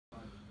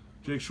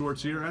Jake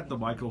Schwartz here at the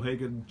Michael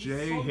Hagan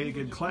J.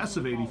 Hagan Class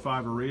of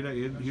 '85 Arena.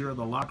 In here in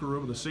the locker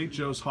room, the St.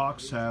 Joe's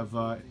Hawks have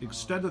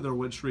extended their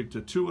win streak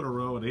to 2 in a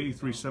row, an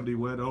 83-70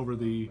 win over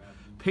the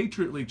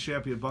Patriot League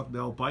champion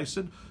Bucknell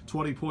Bison.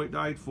 20-point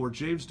night for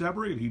James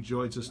Demery, and he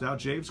joins us now.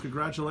 James,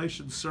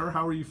 congratulations, sir.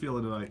 How are you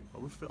feeling tonight?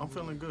 I'm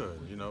feeling good.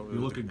 You know,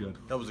 you're looking good.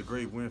 That was a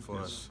great win for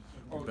us.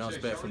 We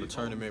bounced back from the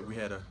tournament. We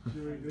had a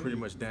pretty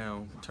much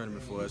down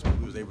tournament for us, but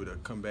we was able to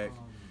come back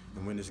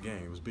and win this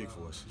game. It was big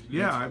for us.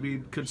 Yeah, I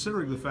mean,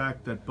 considering the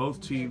fact that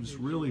both teams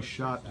really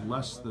shot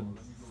less than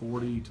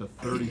 40 to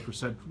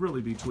 30%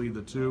 really between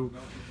the two,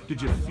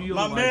 did you feel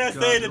my like man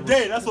stayed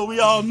today? That's what we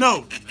all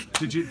know.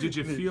 Did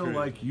you feel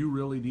like you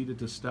really needed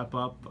to step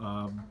up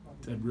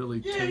and really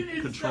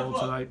take control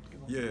tonight?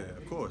 Yeah,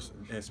 of course,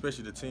 and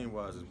especially the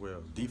team-wise as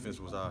well. Defense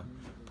was our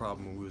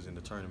problem when we was in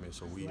the tournament,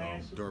 so we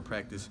during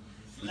practice,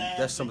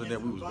 that's something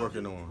that we was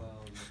working on.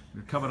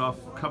 You're coming off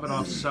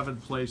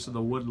 7th place in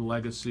the Wooden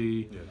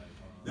Legacy. Yeah.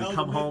 You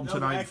come home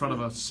tonight in front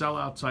of a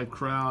sellout type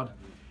crowd.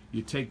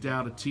 You take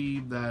down a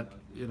team that,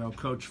 you know,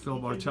 Coach Phil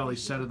Martelli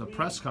said in the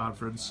press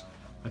conference,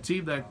 a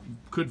team that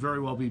could very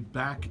well be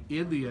back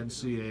in the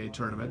NCAA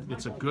tournament.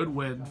 It's a good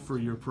win for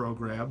your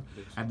program,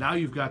 and now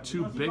you've got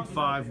 2 Big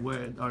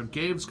 5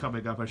 games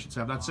coming up. I should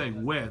say. I'm not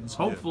saying wins.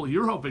 Hopefully,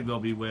 you're hoping they'll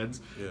be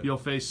wins. You'll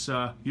face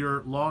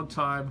your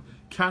longtime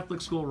Catholic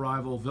school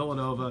rival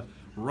Villanova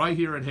right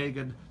here in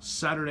Hagan,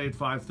 Saturday at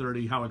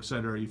 5:30. How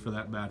excited are you for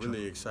that matchup?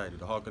 Really excited.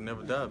 The Hawk will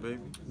never die, baby.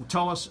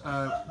 Tell us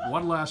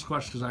one last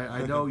question, because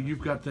I know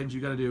you've got things you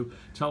got to do.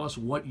 Tell us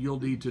what you'll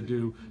need to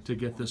do to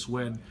get this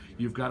win.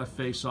 You've got to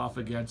face off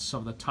against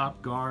some of the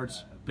top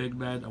guards, big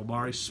men,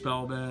 Omari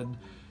Spellman,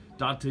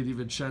 Dante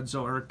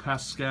DiVincenzo, Eric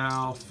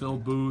Pascal, Phil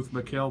Booth,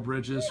 Mikhail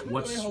Bridges.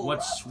 What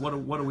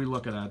are we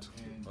looking at?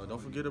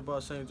 Don't forget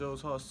about St.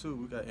 Joe's Hawks too.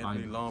 We got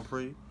Anthony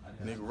Lomprey,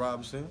 Nick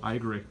Robinson. I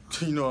agree.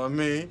 You know what I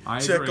mean? I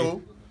Checo,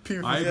 agree.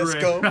 Peter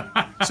Fiesco,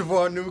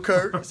 Shavar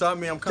Newkirk. So I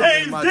mean, I'm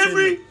confident in my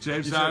Demery. team.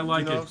 James, I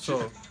like it. So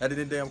at the end of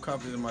the day, I'm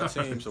confident in my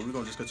team. So we're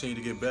gonna just continue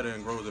to get better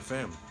and grow as a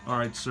family. All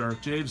right, sir.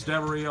 James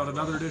Demery on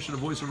another edition of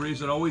Voice of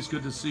Reason. Always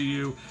good to see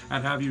you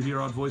and have you here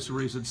on Voice of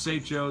Reason.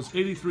 St. Joe's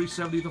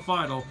 83-70 the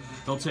final.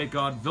 They'll take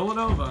on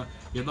Villanova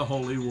in the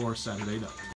Holy War Saturday night.